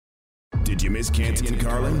Did you miss Canty and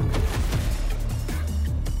Carlin?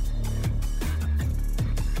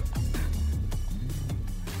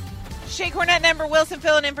 Shea Cornett and Ember Wilson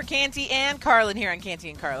filling in for Canty and Carlin here on Canty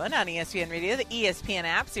and Carlin on ESPN Radio, the ESPN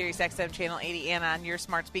app, Sirius XM Channel 80, and on your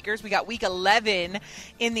smart speakers. We got Week 11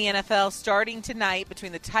 in the NFL starting tonight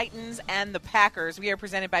between the Titans and the Packers. We are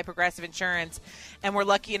presented by Progressive Insurance, and we're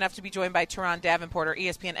lucky enough to be joined by Teron Davenport, our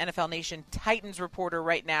ESPN NFL Nation Titans reporter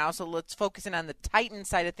right now. So let's focus in on the Titans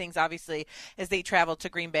side of things, obviously, as they travel to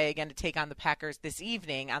Green Bay again to take on the Packers this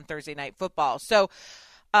evening on Thursday Night Football. So,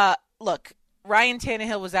 look, Ryan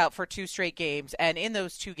Tannehill was out for 2 straight games, and in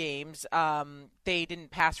those 2 games, they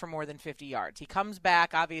didn't pass for more than 50 yards. He comes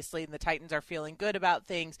back, obviously, and the Titans are feeling good about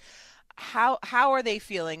things. How are they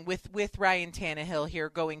feeling with Ryan Tannehill here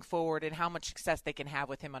going forward, and how much success they can have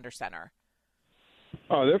with him under center?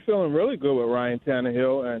 Oh, they're feeling really good with Ryan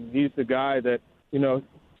Tannehill, and he's the guy that,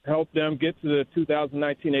 helped them get to the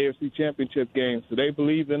 2019 AFC Championship game. So they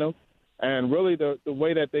believe in him, and really the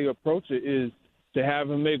way that they approach it is to have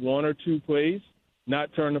him make 1 or 2 plays,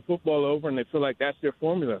 not turn the football over, and they feel like that's their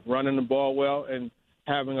formula, running the ball well and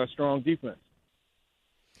having a strong defense.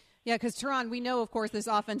 Yeah, because, Teron, we know, of course, this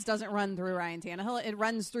offense doesn't run through Ryan Tannehill. It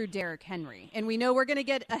runs through Derrick Henry. And we know we're going to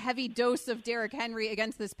get a heavy dose of Derrick Henry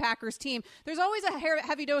against this Packers team. There's always a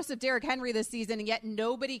heavy dose of Derrick Henry this season, and yet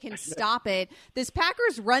nobody can stop it. This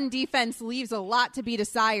Packers run defense leaves a lot to be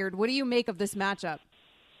desired. What do you make of this matchup?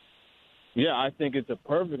 Yeah, I think it's a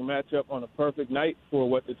perfect matchup on a perfect night for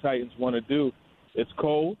what the Titans want to do. It's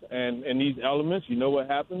cold, and these elements, you know what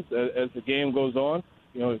happens as the game goes on.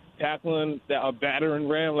 Tackling a battering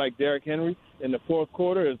ram like Derrick Henry in the fourth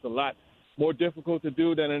quarter is a lot more difficult to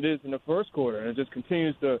do than it is in the first quarter, and it just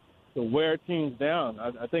continues to wear teams down.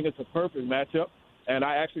 I think it's a perfect matchup, and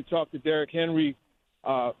I actually talked to Derrick Henry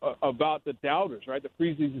about the doubters, right, the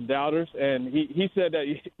preseason doubters, and he said that,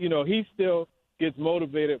 he still – gets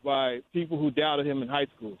motivated by people who doubted him in high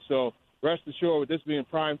school. So rest assured, with this being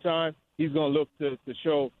prime time, he's going to look to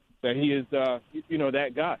show that he is,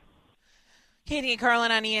 that guy. Canty and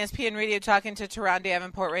Carlin on ESPN Radio talking to Teron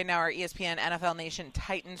Davenport right now, our ESPN NFL Nation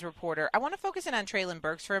Titans reporter. I want to focus in on Treylon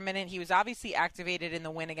Burks for a minute. He was obviously activated in the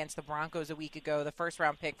win against the Broncos a week ago, the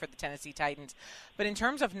first-round pick for the Tennessee Titans. But in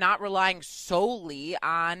terms of not relying solely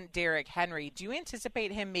on Derrick Henry, do you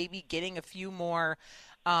anticipate him maybe getting a few more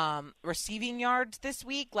receiving yards this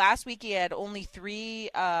week? Last week he had only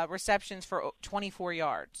 3 receptions for 24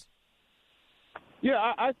 yards.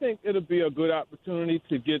 Yeah, I think it'll be a good opportunity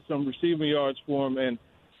to get some receiving yards for him. And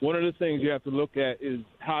one of the things you have to look at is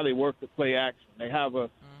how they work the play action. They have a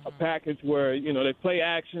package where, they play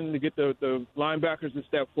action to get the linebackers to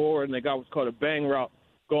step forward, and they got what's called a bang route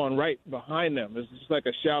going right behind them. It's just like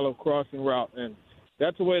a shallow crossing route. And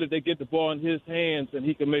that's a way that they get the ball in his hands, and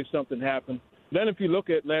he can make something happen. Then if you look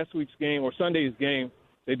at last week's game or Sunday's game,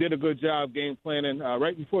 they did a good job game planning.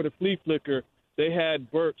 Right before the flea flicker, they had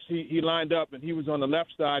Burks. He lined up, and he was on the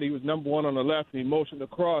left side. He was number 1 on the left, and he motioned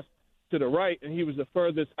across to the right, and he was the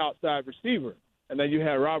furthest outside receiver. And then you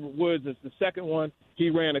had Robert Woods as the second one. He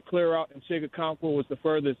ran a clear out, and Chig Okonkwo was the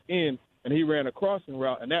furthest in, and he ran a crossing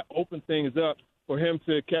route. And that opened things up for him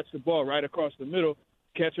to catch the ball right across the middle,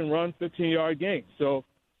 catch and run, 15-yard gain. So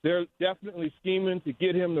they're definitely scheming to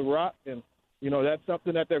get him the rock, and that's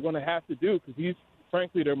something that they're going to have to do because he's,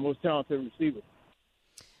 frankly, their most talented receiver.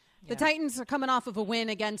 The Titans are coming off of a win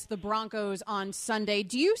against the Broncos on Sunday.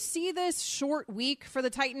 Do you see this short week for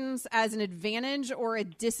the Titans as an advantage or a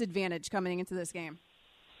disadvantage coming into this game?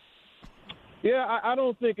 Yeah, I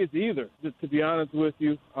don't think it's either, to be honest with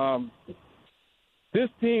you. This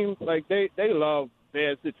team, they love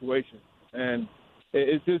bad situations. And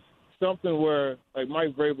it's just something where,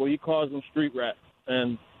 Mike Vrabel, he calls them street rats.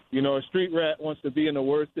 And a street rat wants to be in the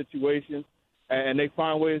worst situation, and they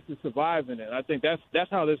find ways to survive in it. I think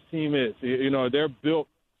that's how this team is. They're built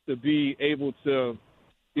to be able to,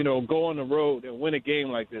 go on the road and win a game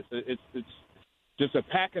like this. It's just a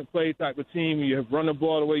pack and play type of team. You have run the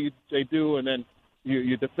ball the way they do, and then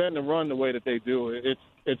you defend and run the way that they do.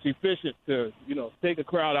 It's efficient to, take a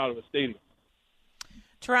crowd out of a stadium.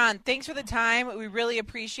 Teron, thanks for the time. We really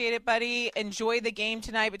appreciate it, buddy. Enjoy the game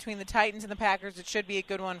tonight between the Titans and the Packers. It should be a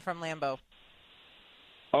good one from Lambeau.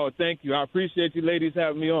 Oh, thank you. I appreciate you ladies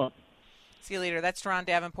having me on. See you later. That's Teron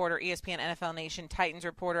Davenport, ESPN NFL Nation Titans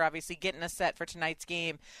reporter, obviously getting us set for tonight's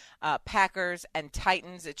game. Packers and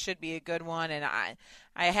Titans. It should be a good one. And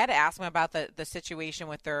I had to ask him about the situation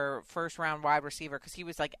with their first-round wide receiver because he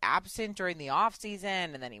was, like, absent during the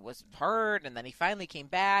offseason, and then he was hurt, and then he finally came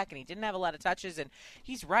back, and he didn't have a lot of touches. And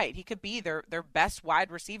he's right. He could be their best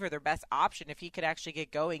wide receiver, their best option if he could actually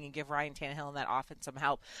get going and give Ryan Tannehill and that offense some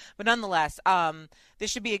help. But nonetheless,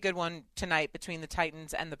 this should be a good one tonight between the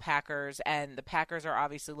Titans and the Packers, and the Packers are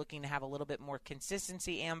obviously looking to have a little bit more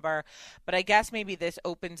consistency, Amber. But I guess maybe this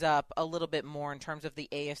opens up a little bit more in terms of the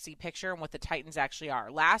AFC picture and what the Titans actually are.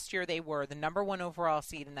 Last year, they were the number 1 overall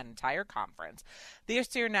seed in that entire conference.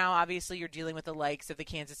 This year now, obviously, you're dealing with the likes of the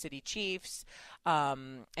Kansas City Chiefs,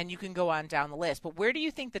 and you can go on down the list. But where do you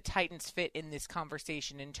think the Titans fit in this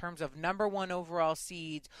conversation in terms of number 1 overall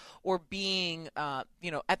seeds or being,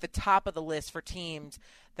 at the top of the list for teams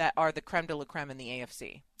that are the creme de la creme in the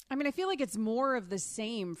AFC? I mean, I feel like it's more of the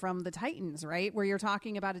same from the Titans, right? Where you're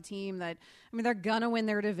talking about a team that, they're going to win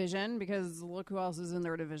their division because look who else is in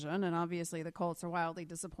their division. And obviously the Colts are wildly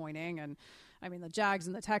disappointing. And the Jags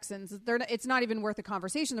and the Texans, it's not even worth a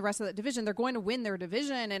conversation. The rest of that division, they're going to win their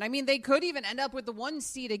division. And they could even end up with the 1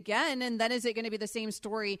 seed again. And then is it going to be the same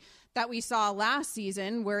story that we saw last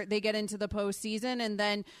season where they get into the postseason and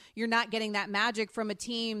then you're not getting that magic from a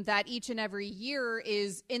team that each and every year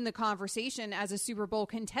is in the conversation as a Super Bowl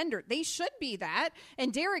contender? They should be that.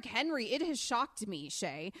 And Derrick Henry, it has shocked me,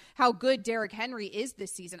 Shay, how good Derrick Henry is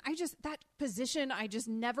this season. That position, I just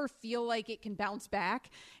never feel like it can bounce back.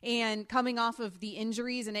 And coming off of the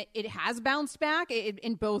injuries, and it has bounced back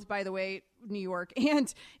in both, by the way, New York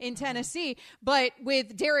and in Tennessee. But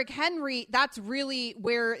with Derrick Henry, that's really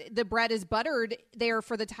where the bread is buttered there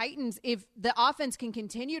for the Titans. If the offense can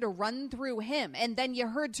continue to run through him, and then you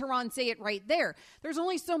heard Teron say it right there, there's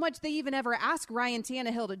only so much they even ever ask Ryan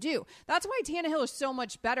Tannehill to do. That's why Tannehill is so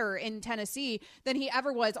much better in Tennessee than he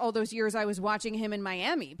ever was all those years I was watching him in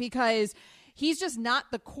Miami, because he's just not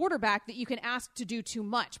the quarterback that you can ask to do too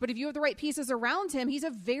much. But if you have the right pieces around him, he's a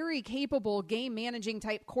very capable game-managing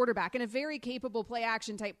type quarterback and a very capable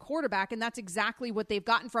play-action type quarterback, and that's exactly what they've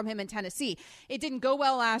gotten from him in Tennessee. It didn't go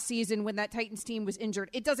well last season when that Titans team was injured.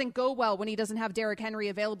 It doesn't go well when he doesn't have Derrick Henry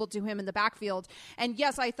available to him in the backfield. And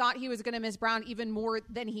yes, I thought he was going to miss Brown even more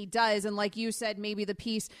than he does. And like you said, maybe the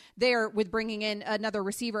piece there with bringing in another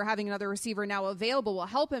receiver, having another receiver now available will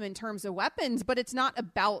help him in terms of weapons, but it's not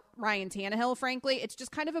about Ryan Tannehill. Frankly, it's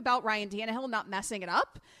just kind of about Ryan Tannehill not messing it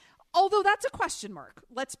up. Although that's a question mark.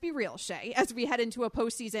 Let's be real, Shay, as we head into a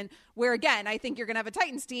postseason where, again, I think you're going to have a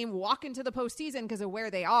Titans team walk into the postseason because of where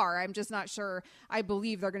they are. I'm just not sure I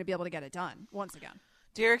believe they're going to be able to get it done once again.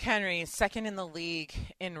 Derrick Henry is second in the league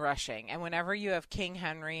in rushing, and whenever you have King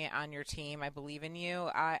Henry on your team, I believe in you.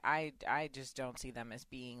 I just don't see them as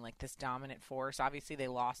being like this dominant force. Obviously, they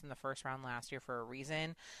lost in the first round last year for a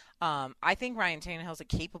reason. I think Ryan Tannehill's a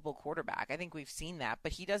capable quarterback. I think we've seen that,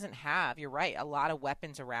 but he doesn't have, you're right, a lot of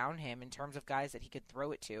weapons around him in terms of guys that he could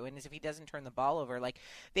throw it to. And as if he doesn't turn the ball over, like,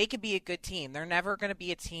 they could be a good team. They're never going to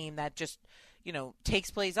be a team that just,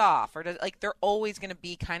 takes plays off, or they're always going to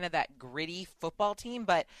be kind of that gritty football team,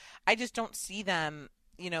 but I just don't see them,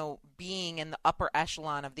 being in the upper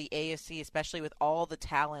echelon of the AFC, especially with all the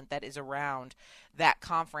talent that is around that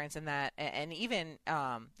conference and that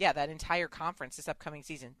entire conference this upcoming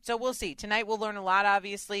season. So we'll see. Tonight we'll learn a lot,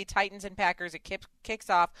 obviously. Titans and Packers, it kicks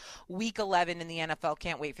off Week 11 in the NFL.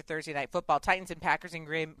 Can't wait for Thursday Night Football. Titans and Packers in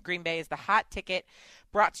Green Bay is the hot ticket,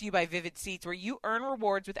 brought to you by Vivid Seats, where you earn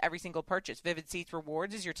rewards with every single purchase. Vivid Seats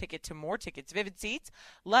Rewards is your ticket to more tickets. Vivid Seats,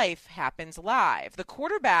 life happens live. The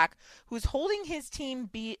quarterback who's holding his team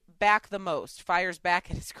back the most fires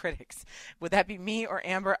back at his critics. Would that be me or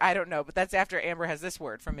Amber? I don't know, but that's after Amber has this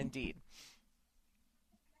word from Indeed.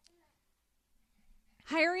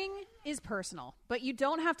 Hiring is personal, but you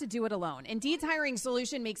don't have to do it alone. Indeed's hiring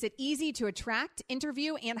solution makes it easy to attract,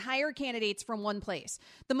 interview, and hire candidates from one place.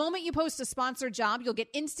 The moment you post a sponsored job, you'll get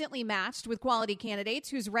instantly matched with quality candidates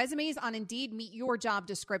whose resumes on Indeed meet your job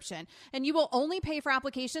description. And you will only pay for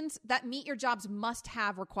applications that meet your job's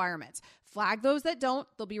must-have requirements. Flag those that don't.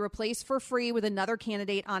 They'll be replaced for free with another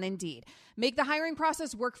candidate on Indeed. Make the hiring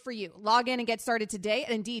process work for you. Log in and get started today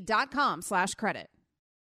at Indeed.com/credit.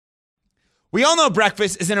 We all know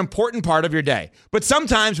breakfast is an important part of your day, but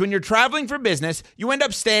sometimes when you're traveling for business, you end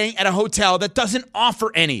up staying at a hotel that doesn't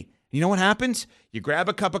offer any. You know what happens? You grab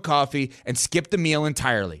a cup of coffee and skip the meal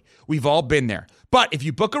entirely. We've all been there. But if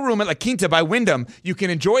you book a room at La Quinta by Wyndham, you can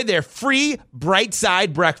enjoy their free Bright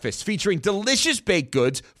Side breakfast featuring delicious baked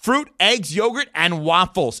goods, fruit, eggs, yogurt, and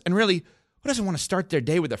waffles. And really, who doesn't want to start their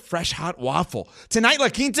day with a fresh, hot waffle? Tonight, La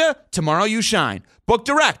Quinta, tomorrow you shine. Book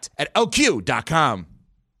direct at LQ.com.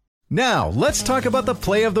 Now, let's talk about the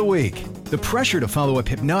play of the week. The pressure to follow up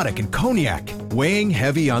Hypnotic and Cognac, weighing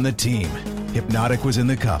heavy on the team. Hypnotic was in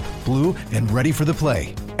the cup, blue and ready for the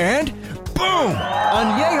play. And boom!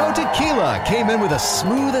 Añejo Tequila came in with a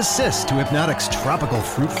smooth assist to Hypnotic's tropical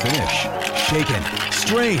fruit finish. Shaken,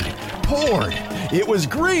 strained, poured. It was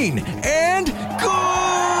green and good!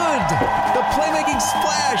 The playmaking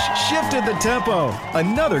splash shifted the tempo.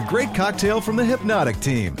 Another great cocktail from the Hypnotic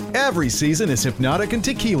team. Every season is Hypnotic and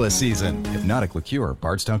Tequila season. Hypnotic Liqueur,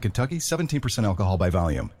 Bardstown, Kentucky, 17% alcohol by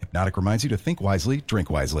volume. Hypnotic reminds you to think wisely, drink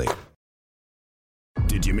wisely.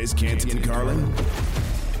 Did you miss Canty and Carlin?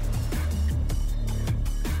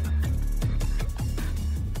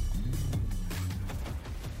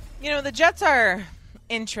 You know, the Jets are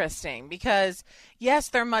interesting because, yes,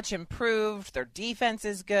 they're much improved. Their defense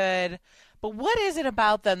is good. But what is it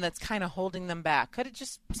about them that's kind of holding them back? Could it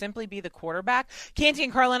just simply be the quarterback? Canty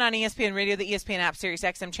and Carlin on ESPN Radio, the ESPN app, Sirius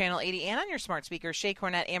XM Channel 80, and on your smart speaker. Shay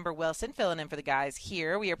Cornett, Amber Wilson, filling in for the guys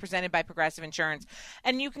here. We are presented by Progressive Insurance.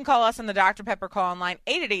 And you can call us on the Dr. Pepper call online,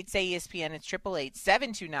 888-SAY-ESPN. It's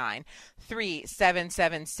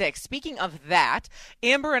 888-729-3776. Speaking of that,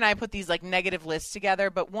 Amber and I put these like negative lists together,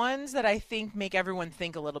 but ones that I think make everyone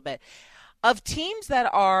think a little bit. Of teams that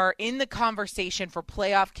are in the conversation for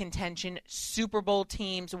playoff contention, Super Bowl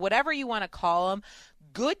teams, whatever you want to call them,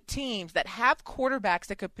 good teams that have quarterbacks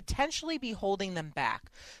that could potentially be holding them back.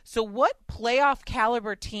 So what playoff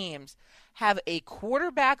caliber teams have a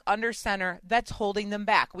quarterback under center that's holding them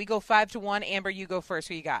back? We go 5-1. Amber, you go first.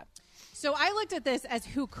 Who you got? So I looked at this as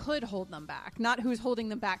who could hold them back, not who's holding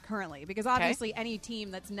them back currently, because obviously any team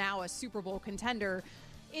that's now a Super Bowl contender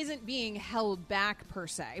isn't being held back per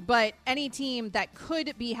se, but any team that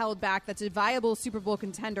could be held back that's a viable Super Bowl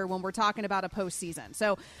contender when we're talking about a postseason.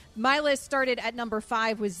 So my list started at number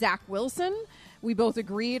 5 with Zach Wilson. We both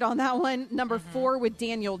agreed on that one. Number 4 with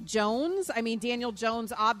Daniel Jones. I mean, Daniel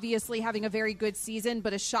Jones obviously having a very good season,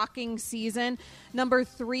 but a shocking season. Number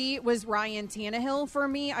 3 was Ryan Tannehill for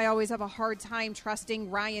me. I always have a hard time trusting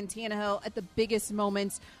Ryan Tannehill at the biggest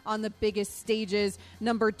moments on the biggest stages.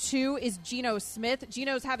 Number 2 is Geno Smith.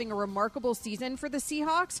 Geno's having a remarkable season for the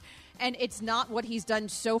Seahawks. And it's not what he's done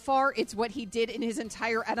so far. It's what he did in his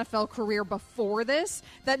entire NFL career before this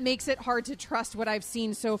that makes it hard to trust what I've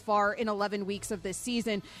seen so far in 11 weeks of this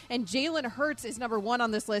season. And Jalen Hurts is number 1 on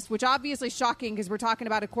this list, which obviously is shocking because we're talking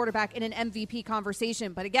about a quarterback in an MVP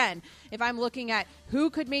conversation. But again, if I'm looking at who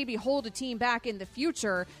could maybe hold a team back in the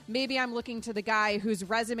future, maybe I'm looking to the guy whose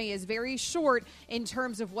resume is very short in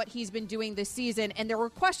terms of what he's been doing this season. And there were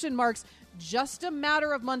question marks just a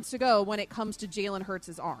matter of months ago when it comes to Jalen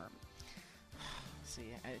Hurts' arm.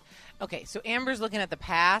 Okay, so Amber's looking at the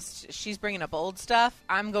past. She's bringing up old stuff.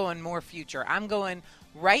 I'm going more future. I'm going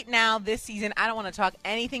right now, this season. I don't want to talk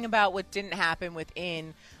anything about what didn't happen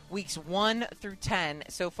within weeks 1 through 10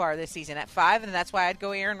 so far this season. At 5, and that's why I'd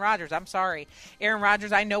go Aaron Rodgers. I'm sorry. Aaron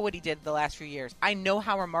Rodgers, I know what he did the last few years. I know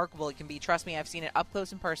how remarkable it can be. Trust me, I've seen it up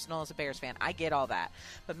close and personal as a Bears fan. I get all that.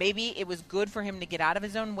 But maybe it was good for him to get out of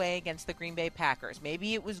his own way against the Green Bay Packers.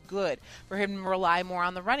 Maybe it was good for him to rely more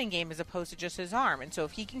on the running game as opposed to just his arm. And so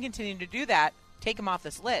if he can continue to do that, take him off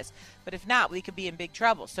this list. But if not, we could be in big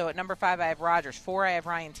trouble. So at number 5, I have Rodgers. 4, I have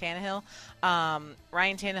Ryan Tannehill.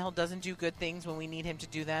 Ryan Tannehill doesn't do good things when we need him to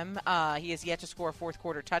do them. He has yet to score a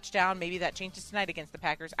fourth-quarter touchdown. Maybe that changes tonight against the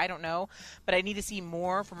Packers. I don't know. But I need to see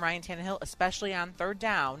more from Ryan Tannehill, especially on third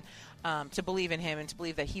down, to believe in him and to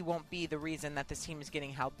believe that he won't be the reason that this team is getting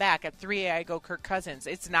held back. At 3, I go Kirk Cousins.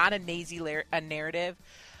 It's not a narrative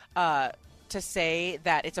to say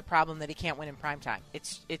that it's a problem that he can't win in primetime.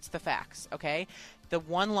 It's the facts, okay? The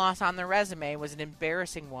one loss on the resume was an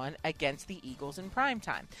embarrassing one against the Eagles in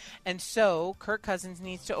primetime. And so Kirk Cousins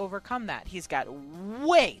needs to overcome that. He's got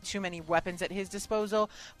way too many weapons at his disposal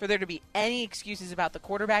for there to be any excuses about the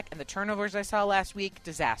quarterback, and the turnovers I saw last week,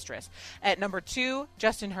 disastrous. At number 2,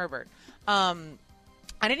 Justin Herbert.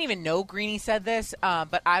 I didn't even know Greeny said this,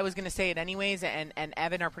 but I was going to say it anyways, and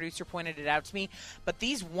Evan, our producer, pointed it out to me. But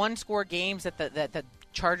these one-score games that the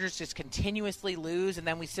Chargers just continuously lose, and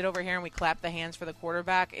then we sit over here and we clap the hands for the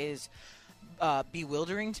quarterback is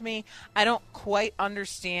bewildering to me. I don't quite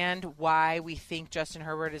understand why we think Justin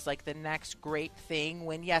Herbert is like the next great thing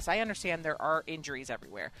when, yes, I understand there are injuries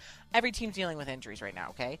everywhere. Every team's dealing with injuries right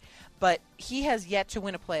now, okay? But he has yet to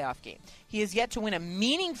win a playoff game. He has yet to win a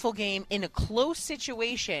meaningful game in a close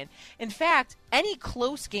situation. In fact, any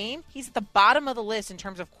close game, he's at the bottom of the list in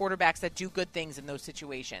terms of quarterbacks that do good things in those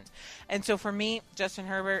situations. And so for me, Justin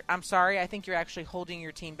Herbert, I'm sorry. I think you're actually holding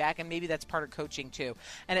your team back, and maybe that's part of coaching too.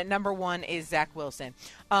 And at number 1 is Zach Wilson.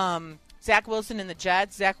 Zach Wilson and the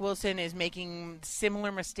Jets. Zach Wilson is making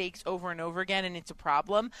similar mistakes over and over again, and it's a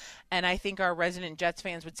problem. And I think our resident Jets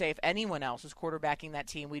fans would say if anyone else was quarterbacking that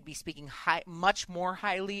team, we'd be speaking much more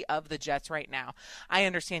highly of the Jets right now. I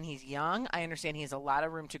understand he's young. I understand he has a lot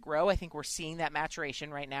of room to grow. I think we're seeing that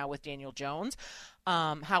maturation right now with Daniel Jones.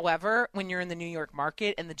 However, when you're in the New York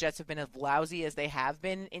market and the Jets have been as lousy as they have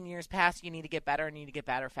been in years past, you need to get better and you need to get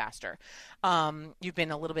better faster. You've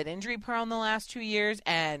been a little bit injury prone the last 2 years,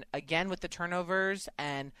 and again with the turnovers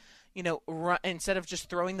and instead of just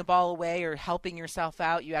throwing the ball away or helping yourself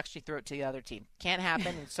out, you actually throw it to the other team. Can't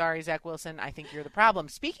happen. And sorry, Zach Wilson, I think you're the problem.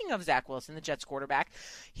 Speaking of Zach Wilson, the Jets quarterback,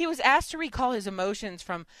 he was asked to recall his emotions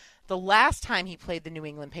from the last time he played the New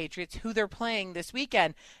England Patriots, who they're playing this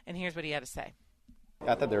weekend, and here's what he had to say.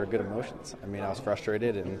 I thought they were good emotions. I mean, I was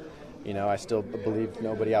frustrated, and, I still believe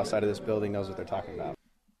nobody outside of this building knows what they're talking about.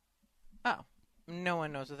 Oh, no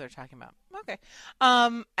one knows what they're talking about. Okay.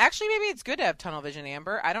 Actually, maybe it's good to have tunnel vision,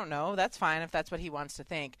 Amber. I don't know. That's fine if that's what he wants to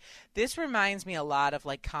think. This reminds me a lot of,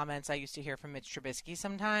 comments I used to hear from Mitch Trubisky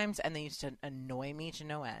sometimes, and they used to annoy me to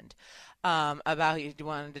no end. About you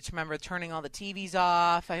wanted to remember turning all the TVs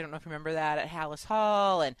off. I don't know if you remember that at Hallis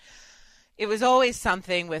Hall, and it was always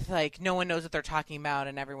something with, no one knows what they're talking about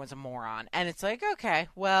and everyone's a moron. And it's okay,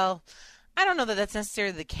 well, I don't know that that's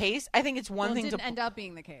necessarily the case. I think it's one thing to end up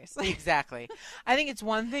being the case. Exactly. I think it's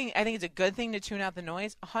one thing. I think it's a good thing to tune out the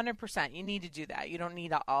noise. 100%. You need to do that. You don't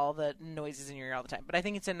need all the noises in your ear all the time. But I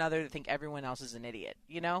think it's another to think everyone else is an idiot.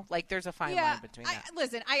 There's a fine line between that.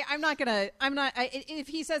 Listen, I'm not gonna. If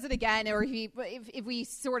he says it again, or if we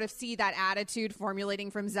sort of see that attitude formulating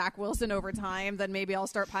from Zach Wilson over time, then maybe I'll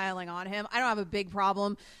start piling on him. I don't have a big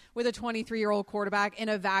problem with a 23-year-old quarterback in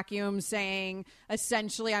a vacuum saying,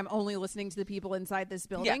 essentially, I'm only listening to the people inside this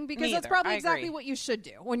building, because that's probably exactly what you should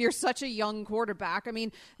do when you're such a young quarterback. I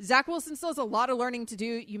mean, Zach Wilson still has a lot of learning to do.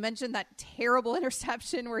 You mentioned that terrible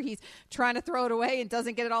interception where he's trying to throw it away and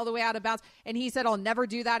doesn't get it all the way out of bounds. And he said, I'll never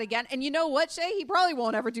do that again. And you know what, Shay? He probably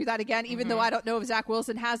won't ever do that again, even though I don't know if Zach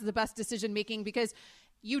Wilson has the best decision-making, because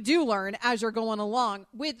you do learn as you're going along.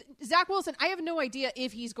 With Zach Wilson, I have no idea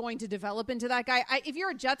if he's going to develop into that guy. If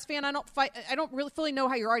you're a Jets fan, I don't really fully know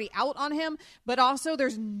how you're already out on him, but also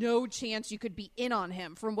there's no chance you could be in on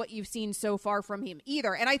him from what you've seen so far from him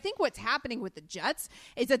either. And I think what's happening with the Jets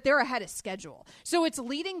is that they're ahead of schedule. So it's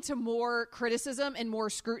leading to more criticism and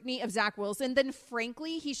more scrutiny of Zach Wilson than,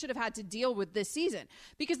 frankly, he should have had to deal with this season,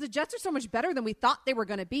 because the Jets are so much better than we thought they were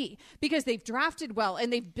going to be, because they've drafted well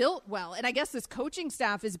and they've built well. And I guess this coaching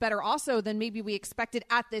staff is better also than maybe we expected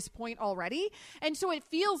at this point already. And so it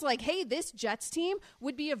feels like, hey, this Jets team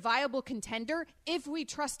would be a viable contender if we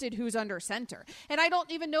trusted who's under center. And I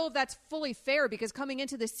don't even know if that's fully fair, because coming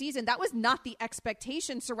into this season, that was not the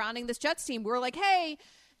expectation surrounding this Jets team. We're like, hey,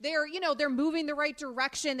 they're moving the right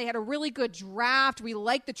direction. They had a really good draft. We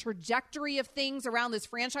like the trajectory of things around this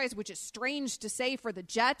franchise, which is strange to say for the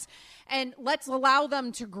Jets. And let's allow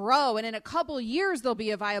them to grow. And in a couple years, they'll be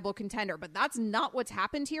a viable contender. But that's not what's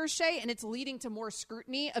happened here, Shay. And it's leading to more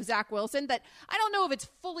scrutiny of Zach Wilson that I don't know if it's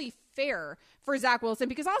fully fair for Zach Wilson,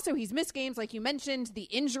 because also he's missed games, like you mentioned, the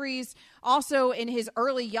injuries also in his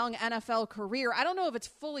early young NFL career. I don't know if it's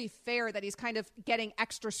fully fair that he's kind of getting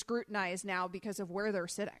extra scrutinized now because of where they're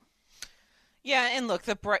sitting. Yeah, and look,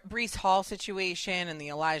 the Breece Hall situation and the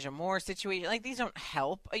Elijah Moore situation, these don't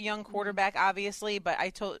help a young quarterback, obviously, but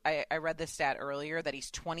I read this stat earlier that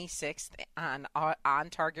he's 26th on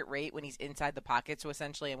target rate when he's inside the pocket. So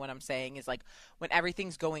essentially, and what I'm saying is, when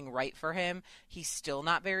everything's going right for him, he's still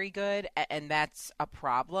not very good, and that's a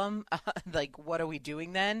problem. What are we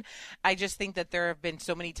doing then? I just think that there have been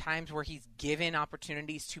so many times where he's given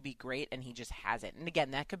opportunities to be great, and he just hasn't. And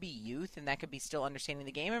again, that could be youth, and that could be still understanding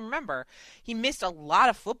the game. And remember, he missed a lot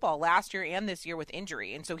of football last year and this year with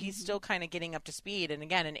injury, and so he's still kind of getting up to speed. And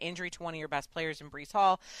again, an injury to one of your best players in Breece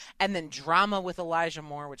Hall, and then drama with Elijah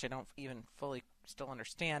Moore, which I don't even fully still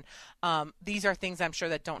understand. These are things I'm sure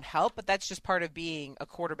that don't help, but that's just part of being a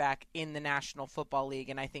quarterback in the National Football League,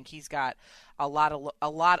 and I think he's got a lot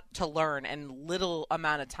to learn and little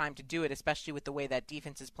amount of time to do it, especially with the way that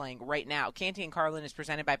defense is playing right now. Canty and Carlin is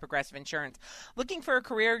presented by Progressive Insurance. Looking for a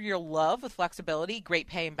career you'll love with flexibility, great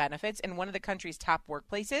pay and benefits, and one of the country's top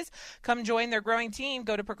workplaces? Come join their growing team.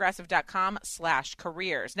 Go to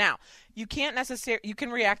progressive.com/careers. Now, you can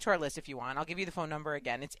react to our list if you want. I'll give you the phone number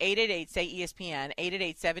again. It's 888-SAY-ESPN,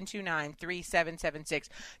 888-729-3776.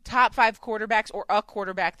 Top 5 quarterbacks or a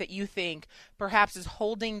quarterback that you think perhaps is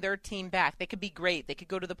holding their team back. They could be great. They could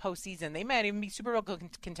go to the postseason. They might even be Super Bowl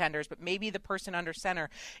contenders, but maybe the person under center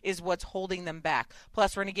is what's holding them back.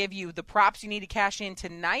 Plus, we're going to give you the props you need to cash in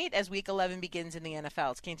tonight as Week 11 begins in the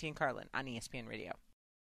NFL. It's Canty and Carlin on ESPN Radio.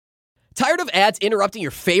 Tired of ads interrupting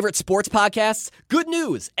your favorite sports podcasts? Good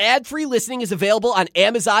news! Ad-free listening is available on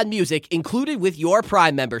Amazon Music, included with your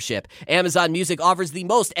Prime membership. Amazon Music offers the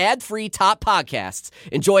most ad-free top podcasts.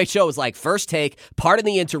 Enjoy shows like First Take, Pardon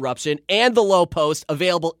the Interruption, and The Low Post,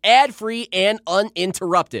 available ad-free and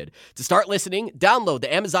uninterrupted. To start listening, download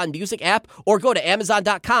the Amazon Music app or go to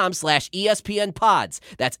amazon.com/ESPN Pods.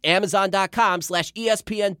 That's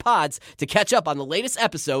amazon.com/ESPN Pods to catch up on the latest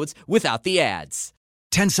episodes without the ads.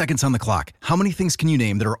 10 seconds on the clock. How many things can you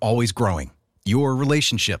name that are always growing? Your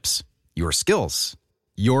relationships, your skills,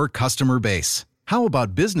 your customer base. How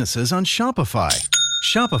about businesses on Shopify?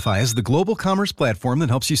 Shopify is the global commerce platform that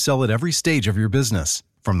helps you sell at every stage of your business.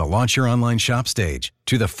 From the launch your online shop stage,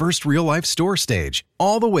 to the first real-life store stage,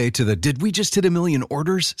 all the way to the did we just hit 1 million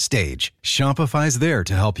orders stage. Shopify's there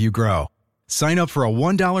to help you grow. Sign up for a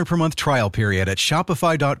 $1 per month trial period at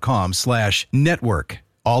shopify.com/network,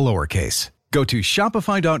 all lowercase. Go to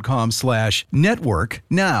shopify.com/network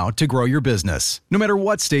now to grow your business, no matter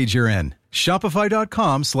what stage you're in.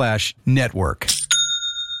 Shopify.com/network.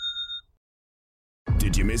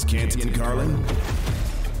 Did you miss Canty and Carlin?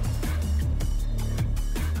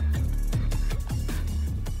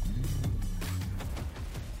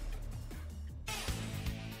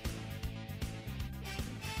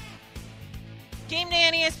 Game day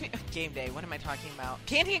on ESPN. Game day. What am I talking about?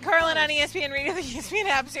 Canty and Carlin on ESPN Radio, the ESPN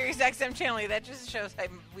app, Sirius XM channel. That just shows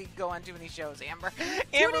we go on too many shows. Amber Tune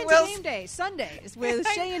into Wilson. Game Day Sundays with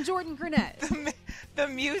Shay and Jordan Cornette. The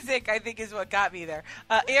music, I think, is what got me there.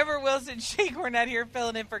 Amber Wilson, Shay Cornette here,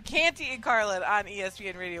 filling in for Canty and Carlin on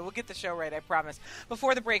ESPN Radio. We'll get the show right, I promise.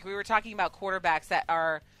 Before the break, we were talking about quarterbacks that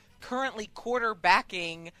are currently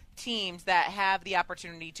quarterbacking teams that have the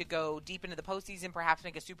opportunity to go deep into the postseason, perhaps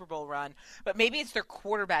make a Super Bowl run, but maybe it's their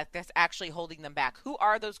quarterback that's actually holding them back. Who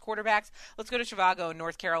are those quarterbacks? Let's go to Shivago in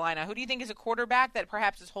North Carolina. Who do you think is a quarterback that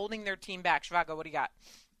perhaps is holding their team back? Shivago, what do you got?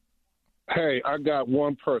 Hey, I got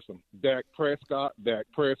one person. Dak Prescott.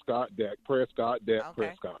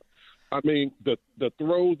 I mean, the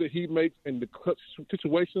throws that he makes in the clutch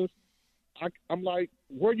situations, I'm like,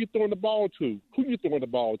 where are you throwing the ball to? Who are you throwing the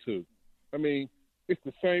ball to? I mean, it's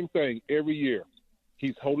the same thing every year.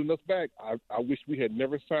 He's holding us back. I wish we had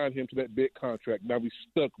never signed him to that big contract. Now we're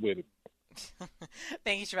stuck with him.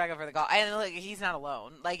 Thank you, Shivago, for the call. And look, he's not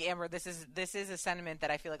alone. Like, Amber, this is a sentiment that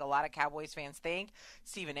I feel like a lot of Cowboys fans think.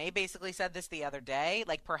 Stephen A. basically said this the other day.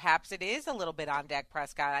 Like, perhaps it is a little bit on Dak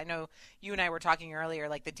Prescott. I know you and I were talking earlier,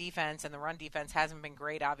 like, the defense and the run defense hasn't been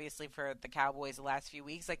great, obviously, for the Cowboys the last few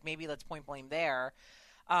weeks. Like, maybe let's point blame there.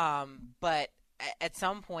 But at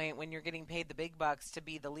some point, when you're getting paid the big bucks to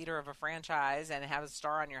be the leader of a franchise and have a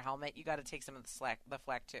star on your helmet, you got to take some of the flack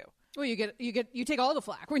too. Well, you take all the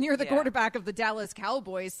flack when you're the quarterback of the Dallas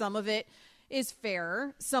Cowboys. Some of it is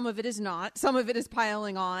fair, some of it is not. Some of it is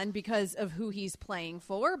piling on because of who he's playing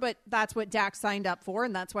for, but that's what Dak signed up for,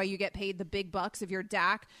 and that's why you get paid the big bucks if you're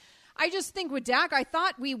Dak. I just think with Dak, I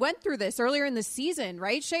thought we went through this earlier in the season,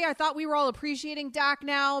 right, Shay? I thought we were all appreciating Dak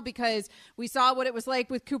now because we saw what it was like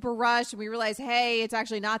with Cooper Rush, and we realized, hey, it's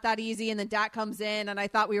actually not that easy, and then Dak comes in, and I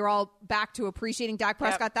thought we were all back to appreciating Dak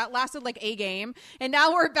Prescott. Yep. That lasted like a game, and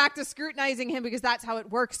now we're back to scrutinizing him because that's how it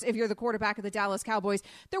works if you're the quarterback of the Dallas Cowboys.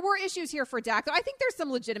 There were issues here for Dak, though. I think there's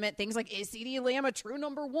some legitimate things like, is CeeDee Lamb a true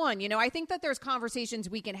number one? You know, I think that there's conversations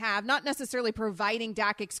we can have, not necessarily providing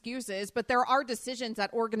Dak excuses, but there are decisions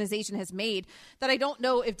that organization has made that I don't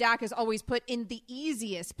know if Dak is always put in the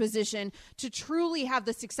easiest position to truly have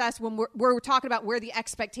the success when we're talking about where the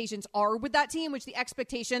expectations are with that team, which the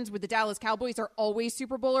expectations with the Dallas Cowboys are always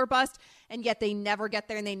Super Bowl or bust, and yet they never get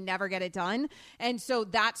there and they never get it done. And so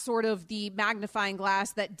that's sort of the magnifying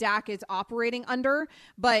glass that Dak is operating under.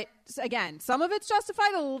 But again, some of it's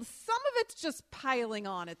justified, some of it's just piling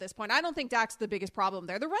on at this point. I don't think Dak's the biggest problem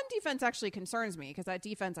there. The run defense actually concerns me because that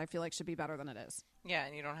defense I feel like should be better than it is. Yeah,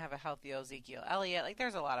 and you don't have a healthy Ezekiel Elliott. Like,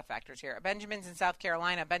 there's a lot of factors here. Benjamin's in South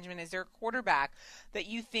Carolina. Benjamin, is there a quarterback that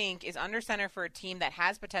you think is under center for a team that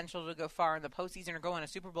has potential to go far in the postseason or go on a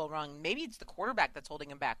Super Bowl run? Maybe it's the quarterback that's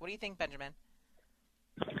holding him back. What do you think, Benjamin?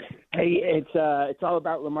 Hey, it's all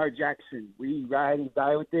about Lamar Jackson. We ride and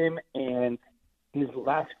die with him, and his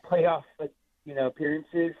last playoff,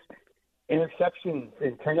 appearances, interceptions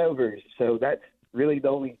and turnovers. So that's really the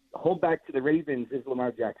only holdback to the Ravens is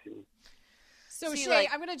Lamar Jackson. So, Shay,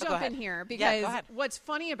 I'm going to jump in here because what's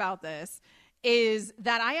funny about this is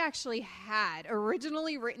that I actually had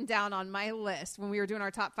originally written down on my list when we were doing our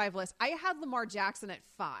top 5 list, I had Lamar Jackson at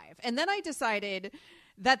 5. And then I decided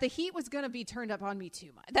that the heat was going to be turned up on me too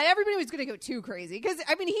much, that everybody was going to go too crazy. Because,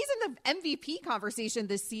 I mean, he's in the MVP conversation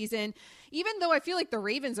this season, even though I feel like the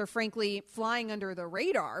Ravens are frankly flying under the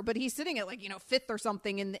radar, but he's sitting at fifth or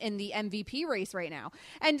something in the MVP race right now.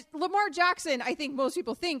 And Lamar Jackson, I think most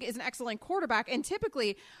people think, is an excellent quarterback. And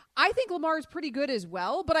typically, I think Lamar is pretty good as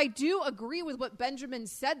well, but I do agree with what Benjamin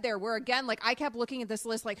said there, where again, I kept looking at this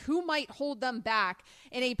list, who might hold them back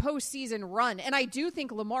in a postseason run. And I do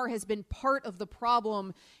think Lamar has been part of the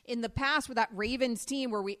problem in the past with that Ravens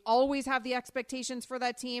team, where we always have the expectations for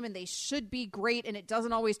that team and they should be great, and it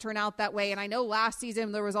doesn't always turn out that way. And I know last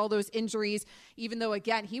season there was all those injuries, even though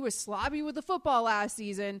again, he was sloppy with the football last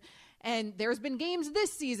season. And there's been games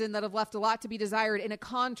this season that have left a lot to be desired in a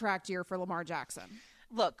contract year for Lamar Jackson.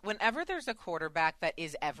 Look, whenever there's a quarterback that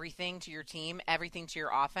is everything to your team, everything to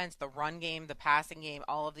your offense, the run game, the passing game,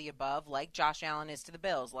 all of the above, like Josh Allen is to the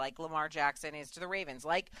Bills, like Lamar Jackson is to the Ravens,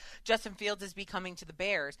 like Justin Fields is becoming to the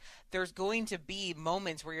Bears, there's going to be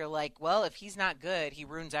moments where you're like, well, if he's not good, he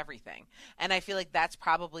ruins everything. And I feel like that's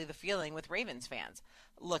probably the feeling with Ravens fans.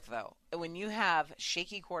 Look, though, when you have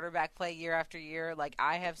shaky quarterback play year after year, like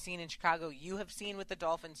I have seen in Chicago, you have seen with the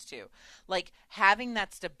Dolphins too, having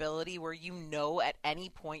that stability where at any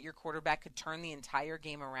point your quarterback could turn the entire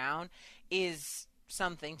game around is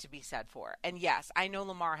something to be said for. And yes, I know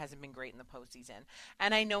Lamar hasn't been great in the postseason,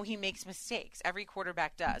 and I know he makes mistakes. Every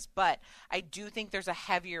quarterback does, but I do think there's a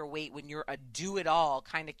heavier weight when you're a do-it-all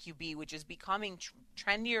kind of QB, which is becoming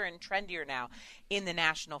trendier and trendier now in the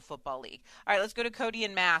National Football League. All right, let's go to Cody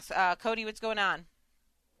in Mass. Cody, what's going on?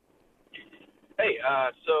 Hey,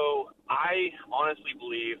 so I honestly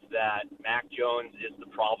believe that Mac Jones is the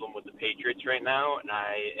problem with the Patriots right now, and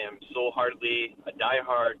I am so heartedly a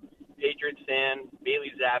diehard Patriots fan. Bailey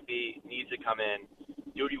Zappi needs to come in,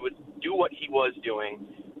 do what he was doing,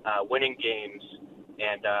 winning games,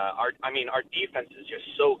 and our defense is just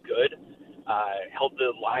so good. Held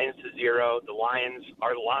the Lions to 0. The Lions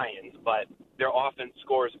are the Lions, but their offense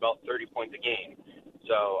scores about 30 points a game.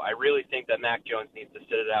 So I really think that Mac Jones needs to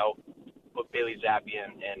sit it out, put Bailey Zappi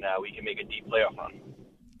in, and we can make a deep playoff run.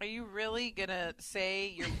 Are you really going to say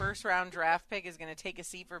your first-round draft pick is going to take a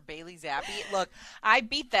seat for Bailey Zappi? Look, I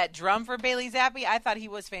beat that drum for Bailey Zappi. I thought he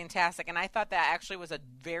was fantastic, and I thought that actually was a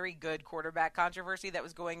very good quarterback controversy that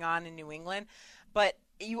was going on in New England. But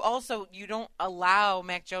you don't allow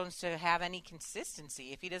Mac Jones to have any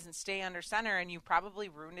consistency if he doesn't stay under center, and you probably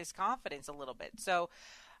ruined his confidence a little bit. So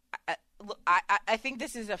I think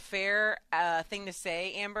this is a fair thing to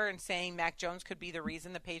say, Amber, and saying Mac Jones could be the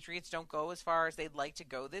reason the Patriots don't go as far as they'd like to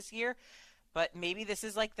go this year. But maybe this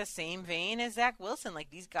is the same vein as Zach Wilson.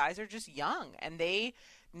 These guys are just young, and they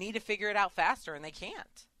need to figure it out faster, and they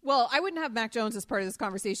can't. Well, I wouldn't have Mac Jones as part of this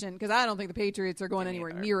conversation because I don't think the Patriots are going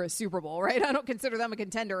anywhere near a Super Bowl, right? I don't consider them a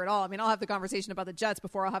contender at all. I mean, I'll have the conversation about the Jets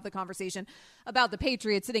before I'll have the conversation about the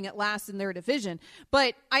Patriots sitting at last in their division.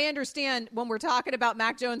 But I understand when we're talking about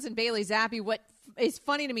Mac Jones and Bailey Zappi, what is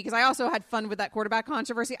funny to me, because I also had fun with that quarterback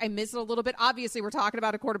controversy. I miss it a little bit. Obviously, we're talking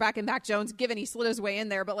about a quarterback in Mac Jones, given he slid his way in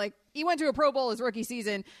there, but he went to a Pro Bowl his rookie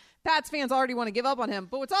season. Pats fans already want to give up on him.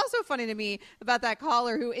 But what's also funny to me about that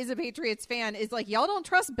caller who is a Patriots fan is y'all don't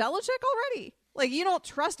trust Belichick already? You don't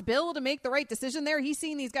trust Bill to make the right decision there? He's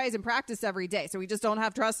seeing these guys in practice every day. So we just don't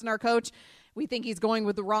have trust in our coach. We think he's going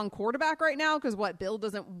with the wrong quarterback right now because Bill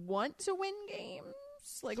doesn't want to win games?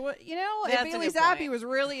 If Bailey Zappi was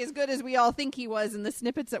really as good as we all think he was in the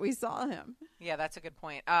snippets that we saw him. Yeah, that's a good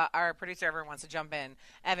point. Our producer, Evan, wants to jump in.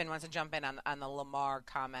 Evan wants to jump in on the Lamar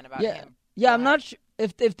comment about him. Yeah, I'm not sure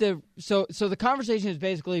if the conversation is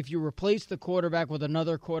basically if you replace the quarterback with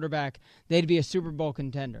another quarterback, they'd be a Super Bowl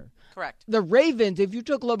contender. Correct. The Ravens, if you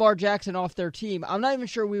took Lamar Jackson off their team, I'm not even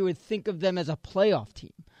sure we would think of them as a playoff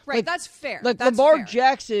team. Right, that's fair. That's Lamar fair.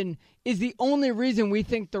 Jackson is the only reason we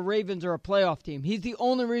think the Ravens are a playoff team. He's the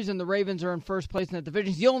only reason the Ravens are in first place in that division.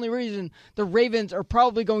 He's the only reason the Ravens are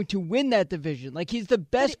probably going to win that division. He's the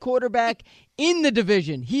best quarterback in the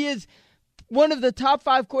division. He is one of the top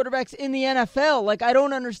 5 quarterbacks in the NFL. I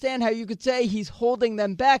don't understand how you could say he's holding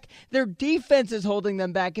them back. Their defense is holding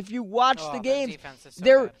them back. If you watch the games,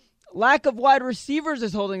 their lack of wide receivers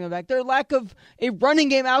is holding them back. Their lack of a running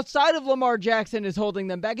game outside of Lamar Jackson is holding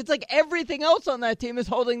them back. It's everything else on that team is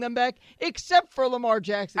holding them back except for Lamar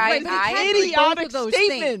Jackson. It's an idiotic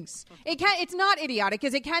statement. It's not idiotic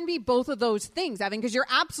because it can be both of those things, Evan, because you're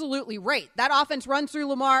absolutely right. That offense runs through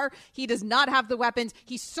Lamar. He does not have the weapons.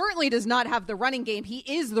 He certainly does not have the running game. He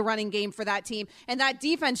is the running game for that team, and that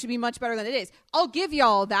defense should be much better than it is. I'll give you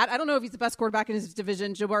all that. I don't know if he's the best quarterback in his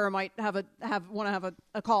division. Jabara might want to have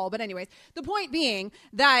a call, but anyways, the point being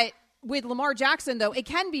that with Lamar Jackson, though, it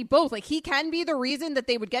can be both. Like, he can be the reason that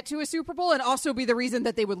they would get to a Super Bowl and also be the reason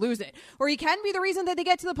that they would lose it. Or he can be the reason that they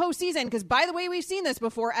get to the postseason, because, by the way, we've seen this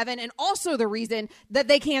before, Evan, and also the reason that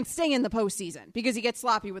they can't stay in the postseason because he gets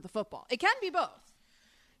sloppy with the football. It can be both.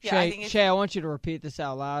 Yeah, Shay, I want you to repeat this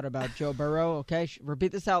out loud about Joe Burrow, okay?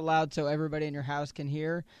 Repeat this out loud so everybody in your house can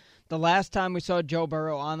hear. The last time we saw Joe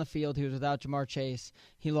Burrow on the field, he was without Jamar Chase.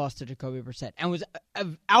 He lost to Jacoby Brissett and was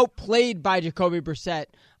outplayed by Jacoby Brissett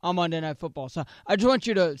on Monday Night Football. So I just want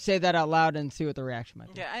you to say that out loud and see what the reaction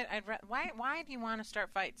might be. Yeah, why do you want to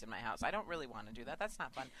start fights in my house? I don't really want to do that. That's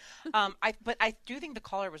not fun. But I do think the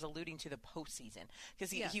caller was alluding to the postseason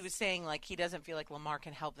because he was saying like he doesn't feel like Lamar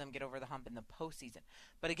can help them get over the hump in the postseason.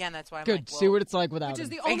 But again, that's why I'm good. See what it's like without him. Which is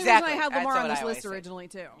the only reason I have Lamar on this list originally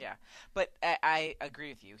too. Yeah, but I agree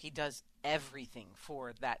with you. He does everything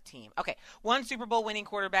for that team. Okay, one Super Bowl winning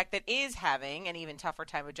quarterback that is having an even tougher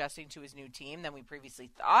time adjusting to his new team than we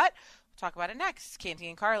previously thought. We'll talk about it next. Canty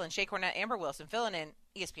and Carlin, Shea Cornette, Amber Wilson, filling in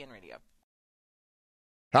ESPN Radio.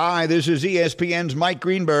 Hi, this is ESPN's Mike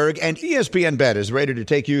Greenberg, and ESPN Bet is ready to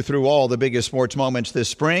take you through all the biggest sports moments this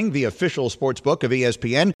spring. The official sports book of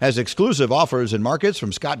ESPN has exclusive offers and markets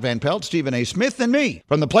from Scott Van Pelt, Stephen A. Smith, and me.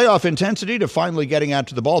 From the playoff intensity to finally getting out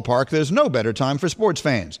to the ballpark, there's no better time for sports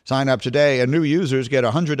fans. Sign up today, and new users get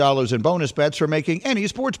 $100 in bonus bets for making any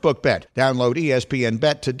sportsbook bet. Download ESPN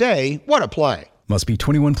Bet today. What a play. Must be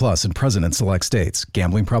 21 plus and present in select states.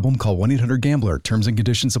 Gambling problem? Call 1-800-GAMBLER. Terms and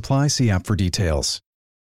conditions apply. See app for details.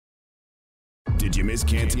 Did you miss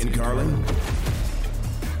Canty and Carlin?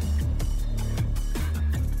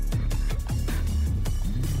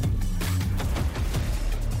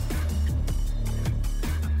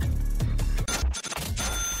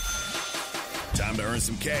 Time to earn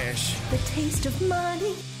some cash. The taste of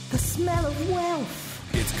money, the smell of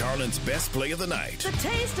wealth. It's Carlin's best play of the night. The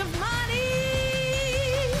taste of money.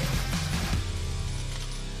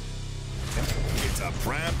 It's a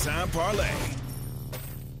primetime parlay.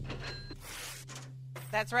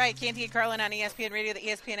 That's right. Canty and Carlin on ESPN Radio, the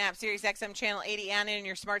ESPN app, Sirius XM Channel 80, and in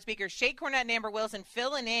your smart speakers. Shea Cornette and Amber Wilson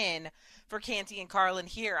filling in for Canty and Carlin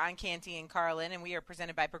here on Canty and Carlin, and we are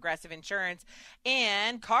presented by Progressive Insurance.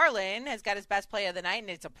 And Carlin has got his best play of the night, and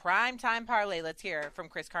it's a primetime parlay. Let's hear from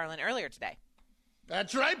Chris Carlin earlier today.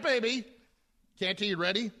 That's right, baby. Canty, you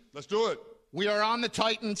ready? Let's do it. We are on the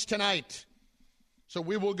Titans tonight. So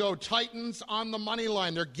we will go Titans on the money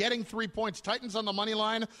line. They're getting 3 points. Titans on the money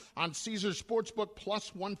line on Caesars Sportsbook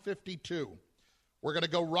plus 152. We're going to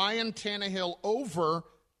go Ryan Tannehill over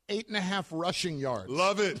 8.5 rushing yards.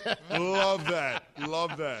 Love it. Love that.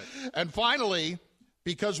 Love that. And finally,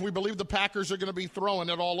 because we believe the Packers are going to be throwing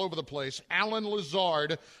it all over the place, Allen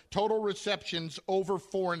Lazard, total receptions over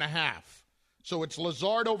 4.5. So it's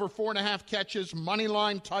Lazard over 4.5 catches, money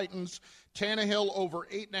line Titans, Tannehill over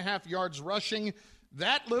 8.5 yards rushing.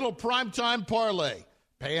 That little primetime parlay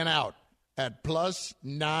paying out at plus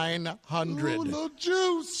 900. Ooh, no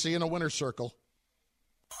juice. See you in a winner's circle.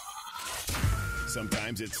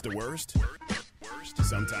 Sometimes it's the worst.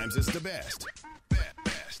 Sometimes it's the best.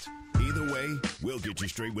 Either way, we'll get you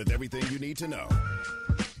straight with everything you need to know.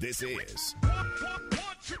 This is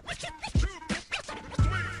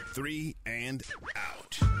 3 and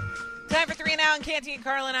Out. Time for 3 and Out on Canty and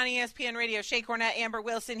Carlin on ESPN Radio. Shea Cornette, Amber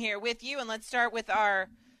Wilson here with you, and let's start with our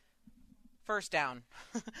first down.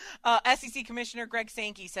 SEC Commissioner Greg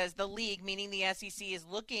Sankey says the league, meaning the SEC, is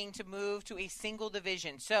looking to move to a single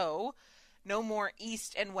division. So no more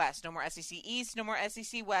East and West. No more SEC East, no more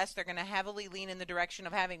SEC West. They're going to heavily lean in the direction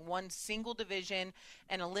of having one single division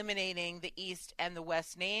and eliminating the East and the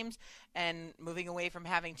West names and moving away from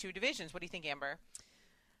having two divisions. What do you think, Amber?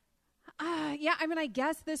 Yeah, I mean, I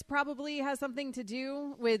guess this probably has something to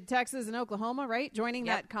do with Texas and Oklahoma, right? Joining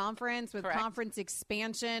that conference with conference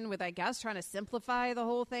expansion, with, I guess, trying to simplify the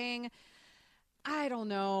whole thing. I don't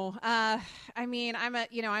know. I mean, I'm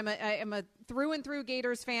a through and through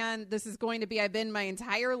Gators fan. This is going to be, I've been my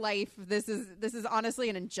entire life. This is honestly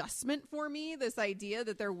an adjustment for me, this idea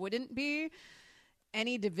that there wouldn't be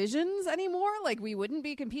any divisions anymore. Like, we wouldn't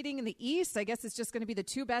be competing in the East. I guess it's just going to be the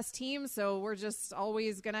two best teams. So we're just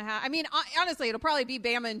always going to have, I mean, honestly, it'll probably be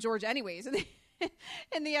Bama and Georgia anyways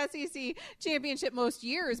in the SEC championship most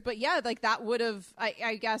years. But yeah, like that would have,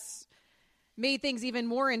 I guess, made things even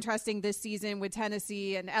more interesting this season with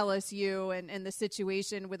Tennessee and LSU and the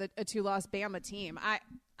situation with a two-loss Bama team.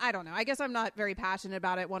 I don't know. I guess I'm not very passionate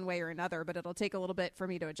about it one way or another, but it'll take a little bit for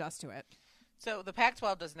me to adjust to it. So the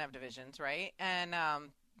Pac-12 doesn't have divisions, right? And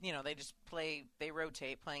they just they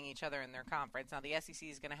rotate playing each other in their conference. Now the SEC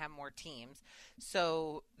is going to have more teams,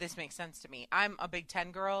 so this makes sense to me. I'm a Big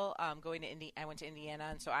Ten girl. I went to Indiana,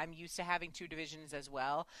 and so I'm used to having 2 divisions as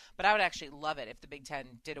well. But I would actually love it if the Big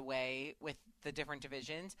Ten did away with the different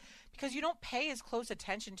divisions, because you don't pay as close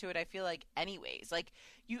attention to it, I feel like, anyways. Like,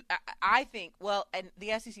 I think, well, and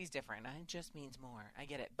the SEC is different. It just means more. I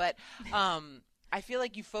get it. But I feel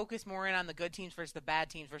like you focus more in on the good teams versus the bad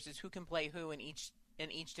teams versus who can play who in each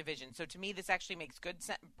division. So to me, this actually makes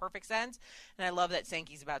perfect sense, and I love that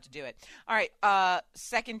Sankey's about to do it. All right,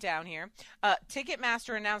 second down here.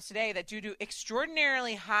 Ticketmaster announced today that due to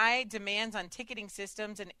extraordinarily high demands on ticketing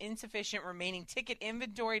systems and insufficient remaining ticket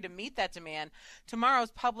inventory to meet that demand,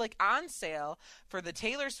 tomorrow's public on sale for the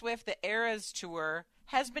Taylor Swift The Eras Tour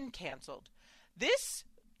has been canceled. This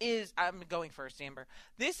is, I'm going first, Amber.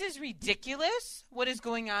 This is ridiculous, what is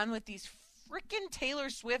going on with these freaking Taylor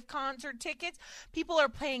Swift concert tickets. People are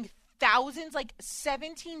paying thousands, like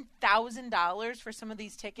 $17,000 for some of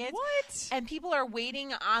these tickets. What? And people are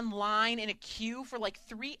waiting online in a queue for like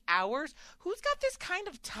 3 hours. Who's got this kind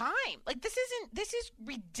of time? Like, this is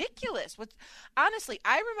ridiculous. Honestly,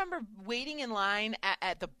 I remember waiting in line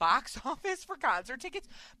at the box office for concert tickets.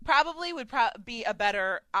 Probably would be a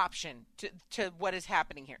better option to what is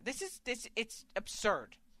happening here. It's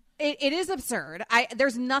absurd. It is absurd.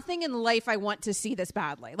 There's nothing in life I want to see this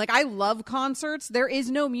badly. Like, I love concerts. There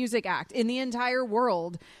is no music act in the entire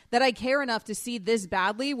world that I care enough to see this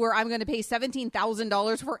badly where I'm going to pay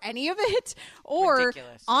 $17,000 for any of it. Or,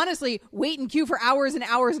 ridiculous. Honestly, wait in queue for hours and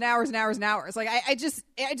hours and hours and hours and hours. Like, I just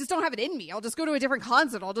don't have it in me. I'll just go to a different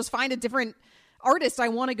concert. I'll just find a different artist I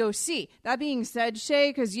want to go see. That being said, Shay,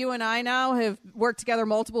 because you and I now have worked together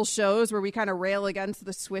multiple shows where we kind of rail against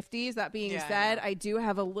the Swifties. That being said, I do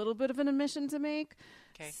have a little bit of an admission to make.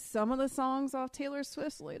 Okay. Some of the songs off Taylor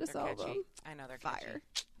Swift's latest album. I know they're fire.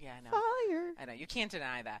 Catchy. Yeah, I know. Fire. I know. You can't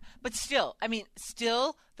deny that. But still,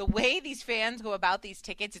 the way these fans go about these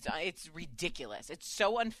tickets, it's ridiculous. It's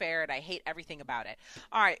so unfair, and I hate everything about it.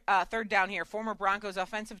 All right, third down here. Former Broncos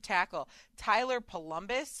offensive tackle Tyler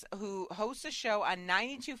Polumbus, who hosts a show on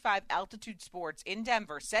 92.5 Altitude Sports in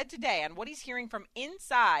Denver, said today on what he's hearing from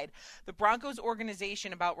inside the Broncos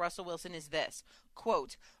organization about Russell Wilson is this,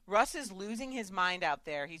 quote, Russ is losing his mind out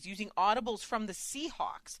there. He's using audibles from the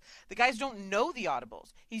Seahawks. The guys don't know the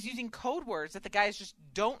audibles. He's using code words that the guys just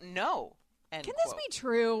don't know. End Can quote. this be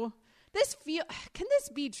true? Can this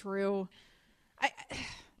be true?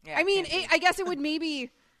 I guess it would maybe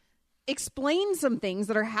explain some things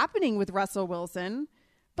that are happening with Russell Wilson,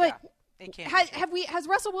 but has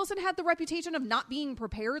Russell Wilson had the reputation of not being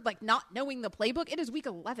prepared, like not knowing the playbook? It is week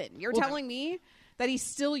 11. You're telling me that he's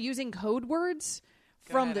still using code words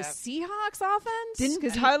from the Seahawks offense?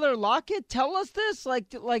 Didn't Tyler Lockett tell us this?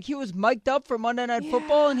 Like he was mic'd up for Monday Night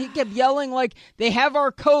Football, and he kept yelling like, they have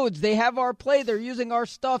our codes, they have our play, they're using our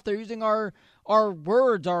stuff, they're using our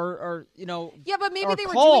words, our Yeah, but maybe they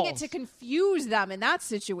were calls. doing it to confuse them in that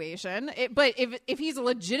situation. But if he's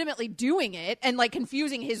legitimately doing it and like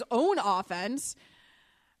confusing his own offense,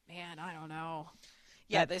 man, I don't know.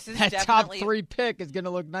 Yeah, this is that definitely top 3 pick is going to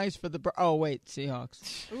look nice for the.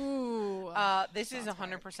 Seahawks. Ooh, this is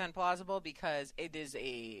 100% plausible because it is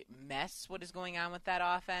a mess. What is going on with that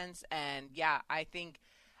offense? And yeah, I think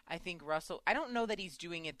Russell. I don't know that he's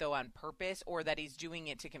doing it though on purpose or that he's doing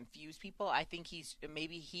it to confuse people. I think he's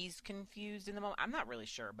confused in the moment. I'm not really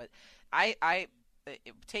sure, but I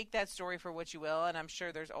take that story for what you will, and I'm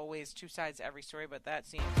sure there's always 2 sides to every story, but that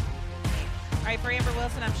seems. All right, for Amber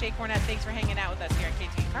Wilson, I'm Shay Cornett. Thanks for hanging out with us here on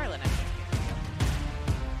KT and Carlin.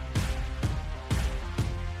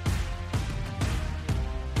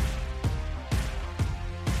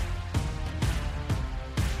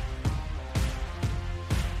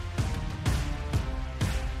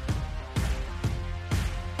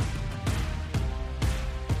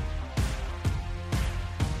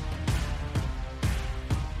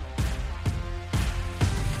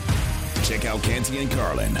 Check out Canty and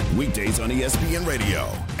Carlin weekdays on ESPN Radio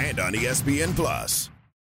and on ESPN Plus.